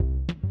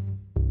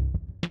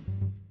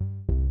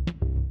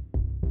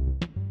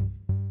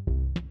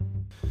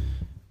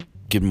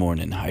Good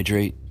morning,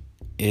 Hydrate.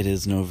 It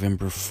is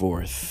November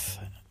 4th,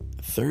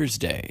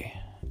 Thursday,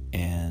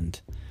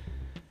 and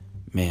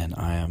man,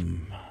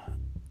 I'm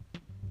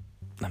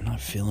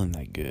not feeling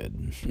that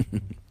good.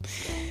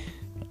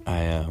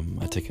 I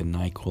took a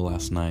NyQuil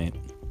last night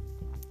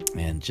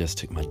and just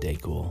took my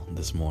Dayquil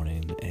this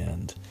morning,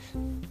 and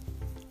I'm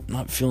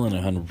not feeling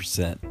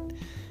 100%.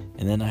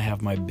 And then I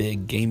have my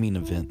big gaming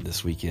event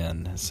this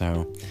weekend,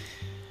 so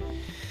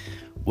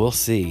we'll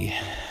see.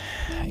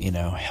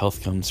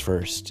 Health comes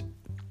first.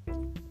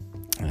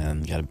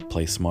 And gotta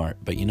play smart.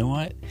 But you know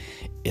what?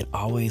 It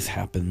always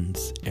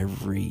happens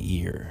every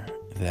year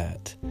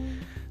that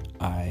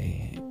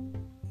I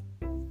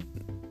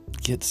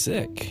get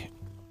sick.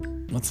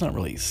 Well, it's not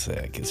really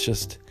sick. It's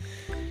just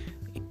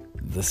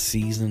the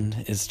season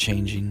is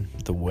changing.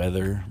 The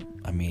weather,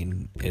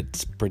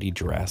 it's pretty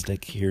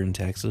drastic here in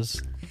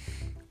Texas.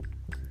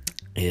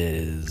 It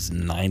is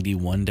 90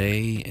 one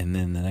day, and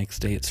then the next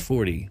day it's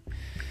 40.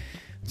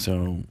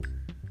 So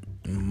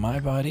my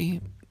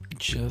body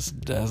just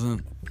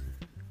doesn't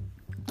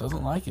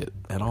like it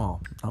at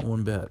all, not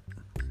one bit.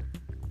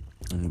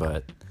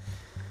 But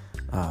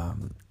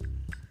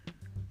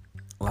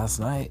last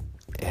night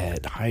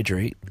at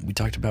Hydrate, we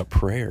talked about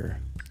prayer,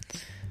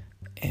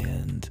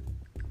 and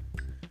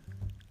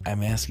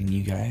I'm asking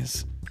you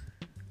guys,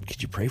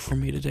 could you pray for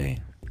me today?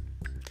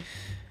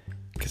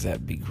 Because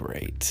that'd be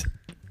great.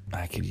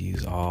 I could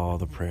use all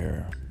the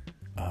prayer.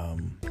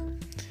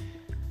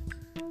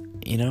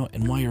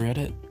 And while you're at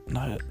it,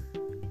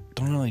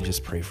 don't really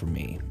just pray for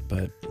me,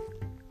 but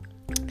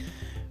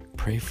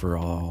pray for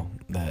all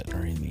that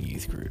are in the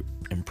youth group,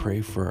 and pray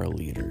for our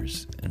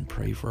leaders, and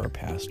pray for our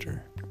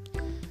pastor.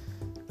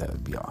 That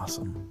would be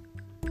awesome.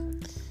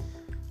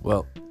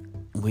 Well,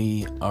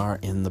 we are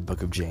in the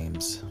book of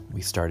James.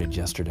 We started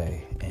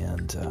yesterday,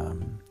 and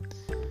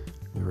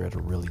we read a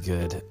really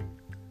good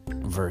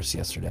verse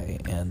yesterday,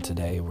 and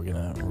today we're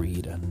going to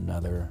read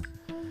another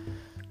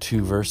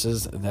 2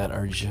 verses that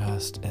are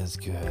just as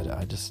good.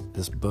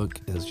 This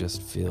book is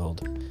just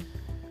filled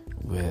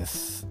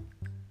with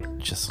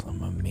just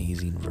some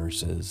amazing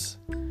verses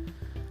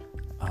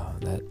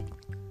that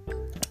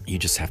you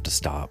just have to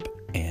stop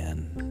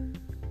and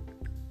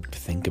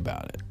think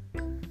about it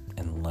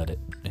and let it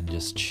and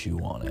just chew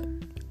on it.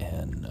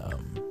 And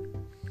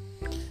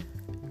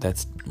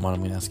that's what I'm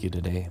going to ask you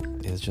today,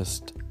 is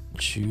just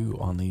chew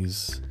on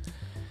these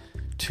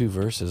 2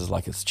 verses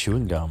like it's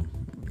chewing gum.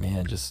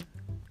 Man, just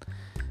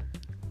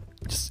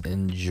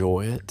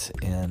enjoy it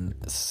and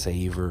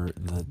savor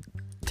the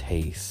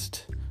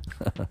taste.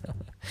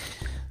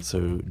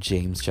 So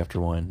James chapter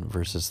 1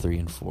 verses 3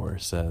 and 4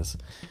 says,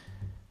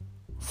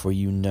 "For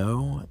you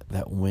know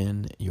that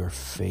when your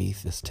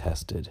faith is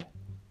tested,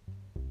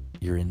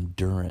 your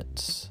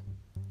endurance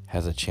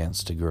has a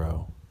chance to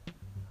grow.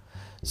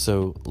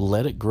 So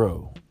let it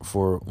grow,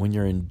 for when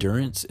your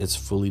endurance is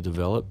fully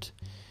developed,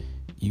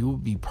 you will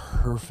be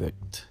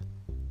perfect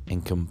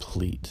and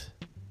complete,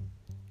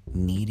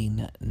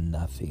 needing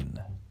nothing."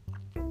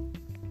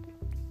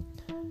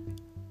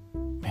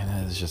 Man,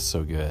 that is just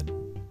so good.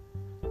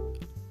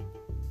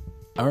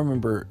 I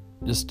remember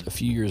just a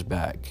few years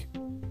back,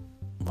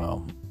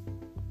 well,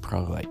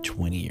 probably like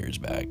 20 years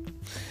back,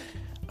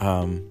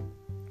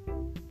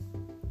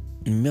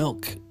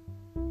 milk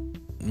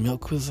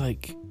was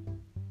like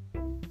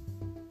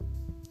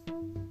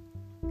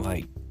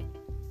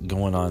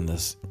going on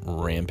this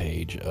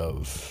rampage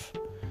of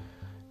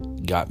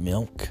got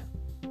milk,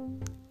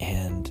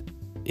 and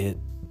it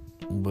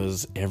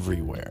was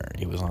everywhere.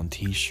 It was on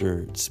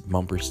t-shirts,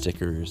 bumper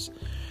stickers,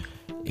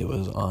 it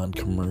was on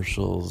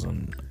commercials,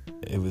 and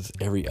it was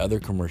every other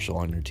commercial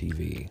on your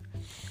TV,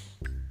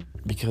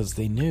 because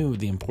they knew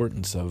the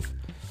importance of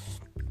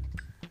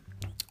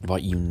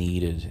what you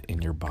needed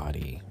in your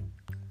body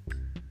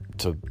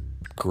to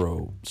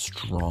grow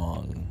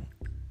strong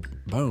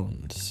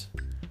bones.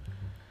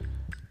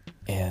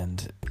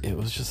 And it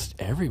was just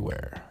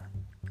everywhere.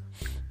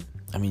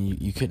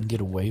 You couldn't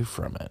get away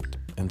from it.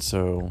 And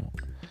so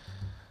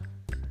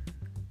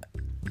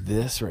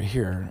this right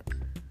here,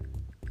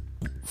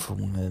 for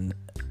when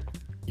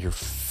your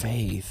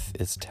faith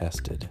is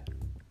tested.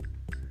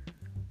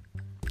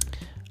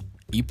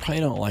 You probably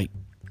don't like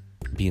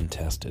being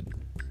tested.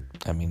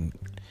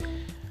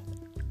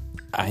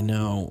 I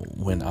know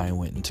when I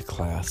went into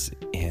class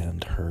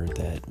and heard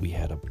that we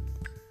had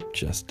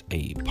just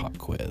a pop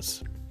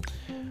quiz.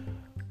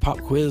 Pop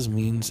quiz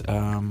means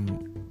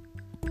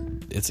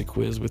it's a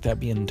quiz without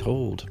being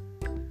told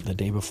the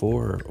day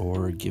before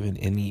or given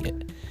any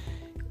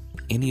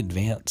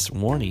advance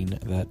warning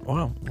that,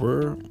 wow,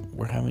 we're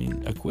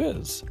having a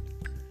quiz.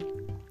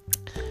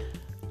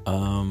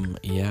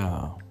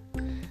 Yeah.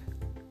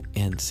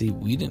 And see,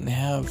 we didn't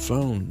have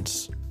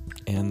phones,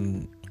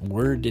 and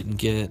word didn't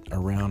get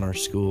around our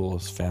school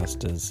as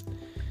fast as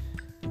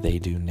they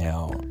do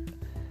now.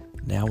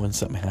 Now when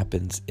something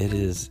happens, it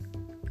is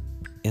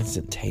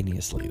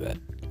instantaneously that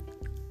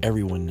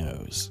everyone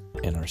knows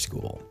in our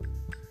school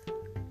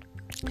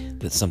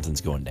that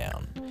something's going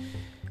down.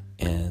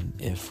 And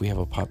if we have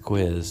a pop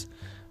quiz,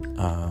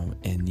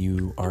 and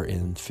you are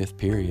in fifth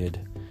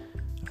period,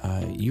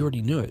 you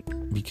already knew it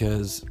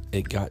because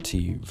it got to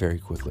you very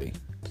quickly.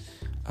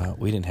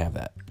 We didn't have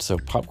that. So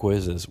pop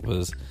quizzes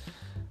was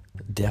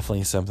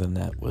definitely something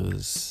that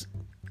was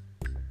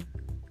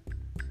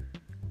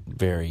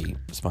very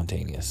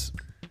spontaneous.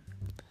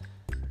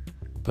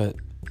 But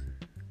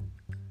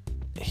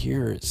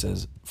here it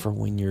says, for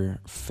when your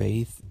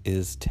faith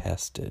is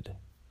tested,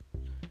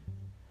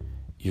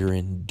 your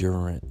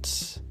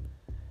endurance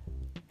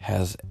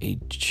has a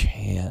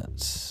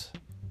chance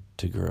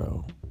to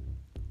grow.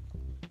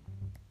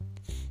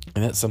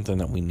 And that's something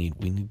that we need.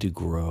 We need to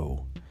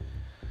grow.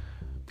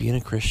 Being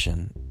a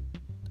Christian,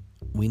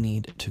 we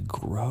need to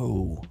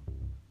grow.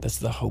 That's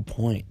the whole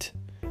point.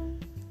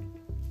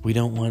 We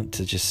don't want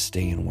to just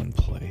stay in one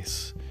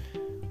place.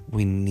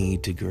 We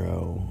need to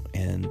grow.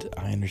 And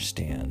I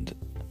understand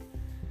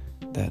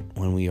that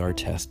when we are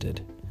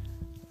tested,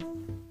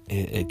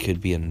 it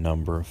could be a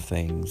number of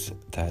things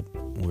that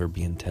we're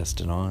being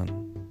tested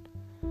on.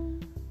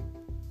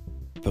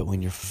 But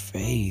when your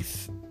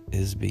faith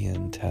is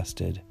being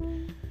tested,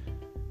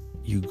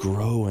 you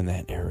grow in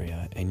that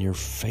area, and your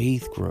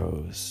faith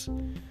grows,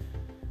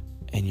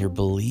 and your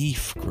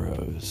belief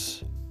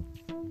grows.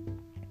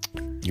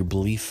 Your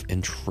belief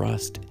and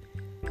trust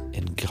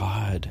in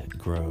God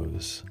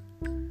grows.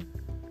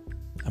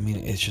 I mean,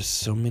 it's just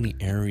so many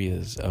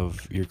areas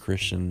of your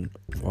Christian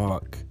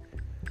walk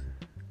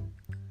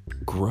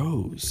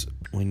grows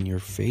when your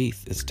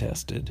faith is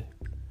tested.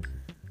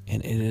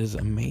 And it is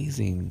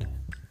amazing.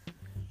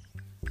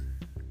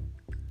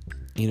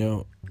 You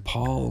know,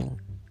 Paul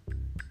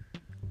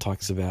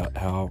talks about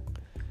how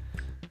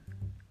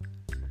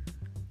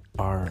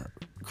our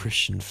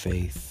Christian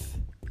faith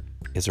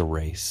is a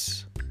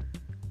race.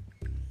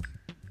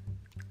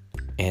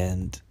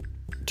 And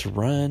to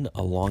run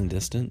a long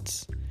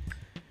distance,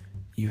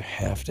 you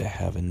have to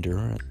have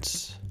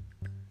endurance.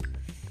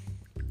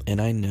 And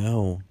I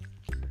know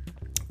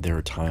there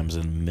are times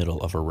in the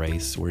middle of a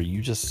race where it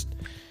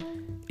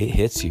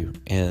hits you,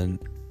 and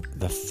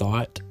the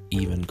thought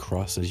even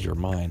crosses your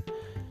mind,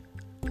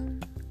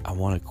 I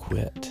want to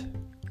quit.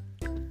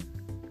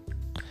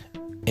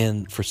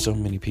 And for so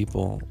many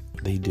people,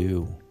 they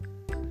do.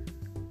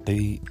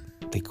 They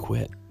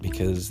quit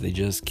because they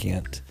just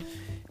can't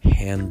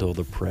handle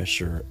the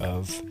pressure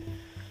of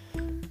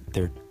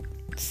their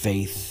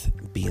faith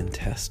being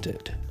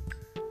tested.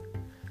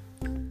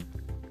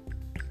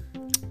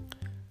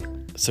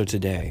 So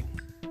today,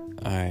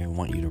 I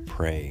want you to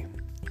pray.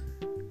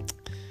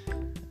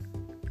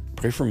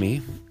 Pray for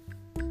me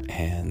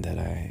and that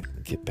I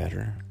get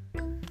better.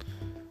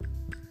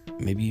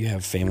 Maybe you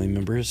have family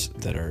members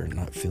that are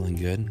not feeling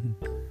good.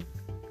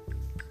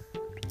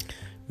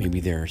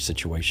 Maybe there are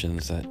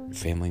situations that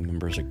family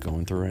members are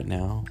going through right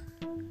now.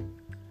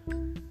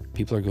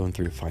 People are going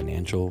through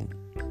financial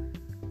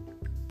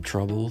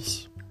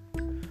troubles,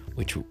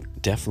 which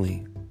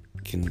definitely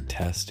can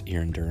test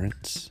your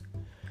endurance.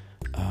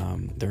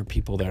 There are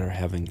people that are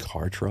having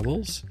car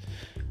troubles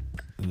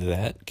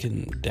that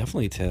can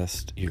definitely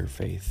test your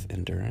faith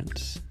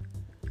endurance.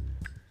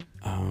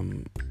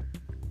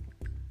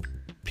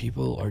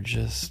 People are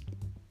just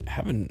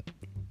having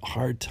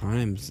hard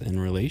times in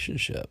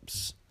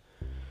relationships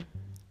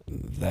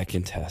that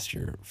can test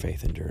your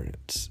faith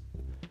endurance.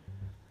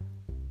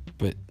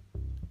 But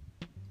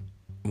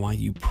while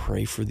you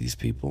pray for these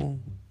people,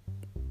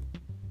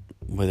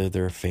 whether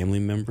they're a family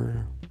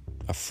member,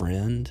 a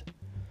friend,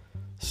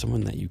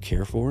 someone that you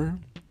care for,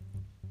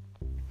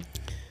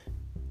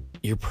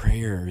 your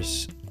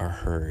prayers are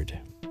heard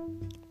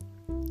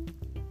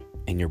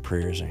and your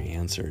prayers are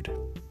answered.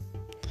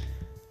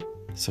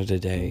 So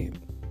today,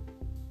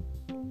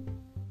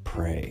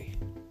 pray,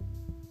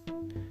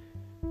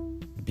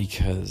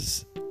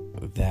 because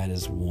that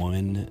is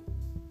one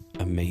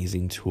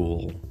amazing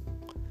tool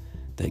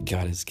that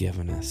God has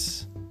given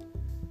us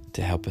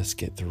to help us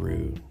get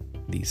through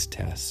these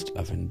tests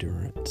of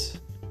endurance,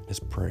 is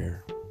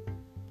prayer.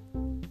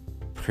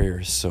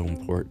 Prayer is so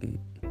important.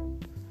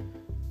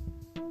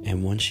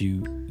 And once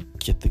you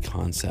get the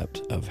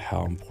concept of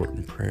how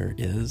important prayer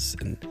is,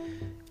 and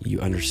you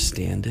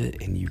understand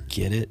it and you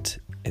get it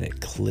and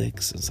it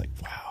clicks, it's like,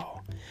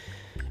 wow.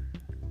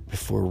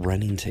 Before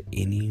running to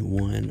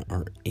anyone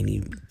or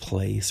any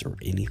place or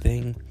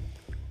anything,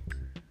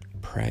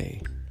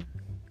 pray.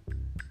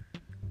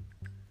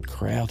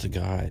 Cry out to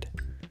God.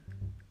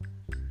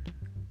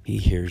 He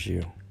hears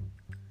you.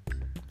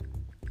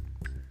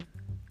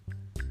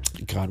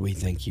 God, we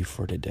thank you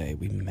for today.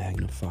 We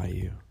magnify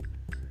you.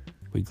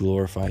 We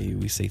glorify you.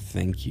 We say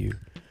thank you,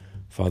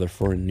 Father,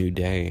 for a new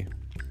day.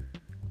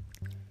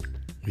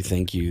 We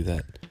thank you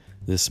that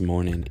this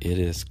morning it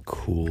is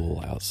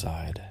cool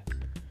outside.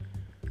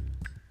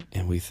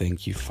 And we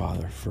thank you,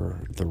 Father,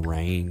 for the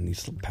rain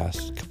these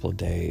past couple of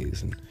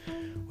days. And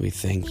we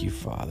thank you,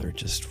 Father,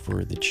 just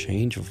for the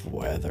change of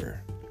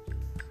weather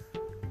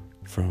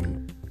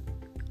from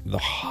the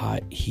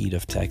hot heat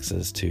of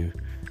Texas to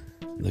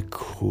the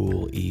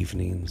cool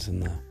evenings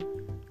and the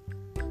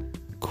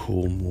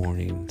cool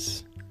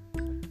mornings.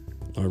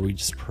 Lord, we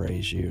just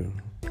praise you.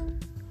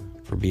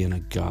 for being a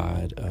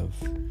God of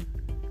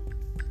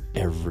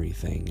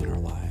everything in our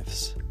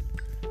lives.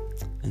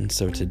 And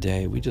so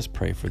today we just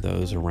pray for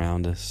those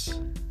around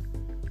us.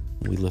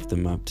 We lift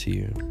them up to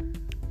you.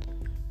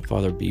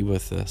 Father, be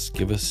with us.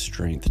 Give us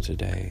strength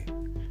today.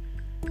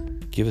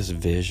 Give us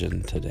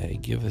vision today.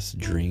 Give us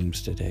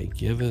dreams today.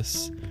 Give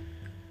us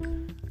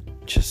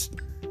just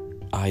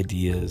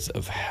ideas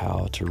of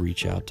how to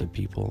reach out to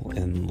people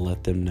and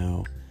let them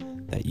know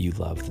that you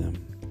love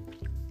them.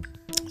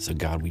 So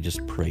God, we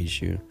just praise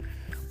you.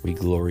 We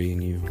glory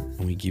in you,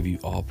 and we give you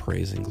all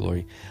praise and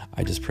glory.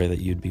 I just pray that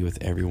you'd be with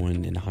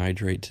everyone in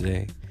Hydrate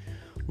today.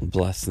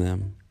 Bless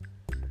them,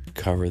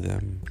 cover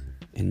them,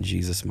 in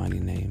Jesus' mighty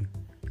name.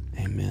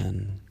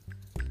 Amen.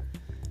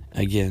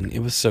 Again, it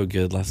was so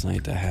good last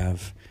night to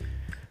have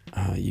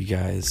you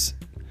guys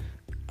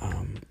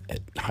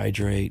at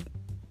Hydrate,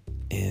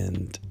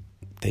 and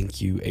thank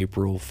you,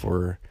 April,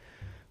 for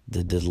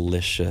the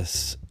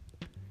delicious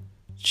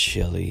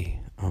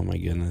chili. Oh my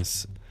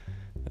goodness.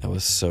 That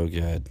was so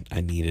good.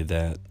 I needed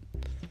that.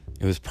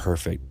 It was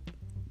perfect.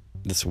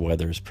 This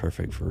weather is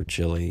perfect for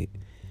chili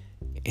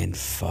and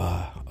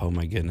pho. Oh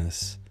my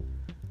goodness.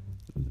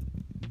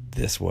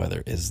 This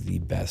weather is the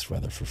best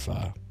weather for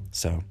pho.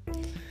 So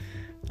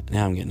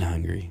now I'm getting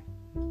hungry.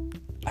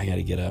 I got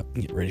to get up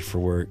and get ready for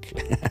work.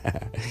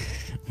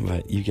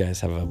 But you guys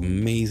have an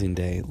amazing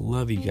day.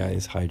 Love you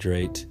guys.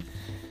 Hydrate.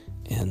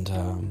 And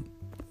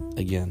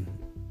again,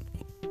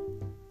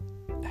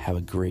 have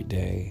a great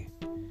day.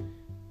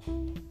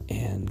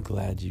 And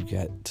glad you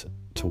got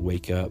to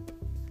wake up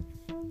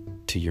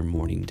to your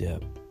morning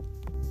dip.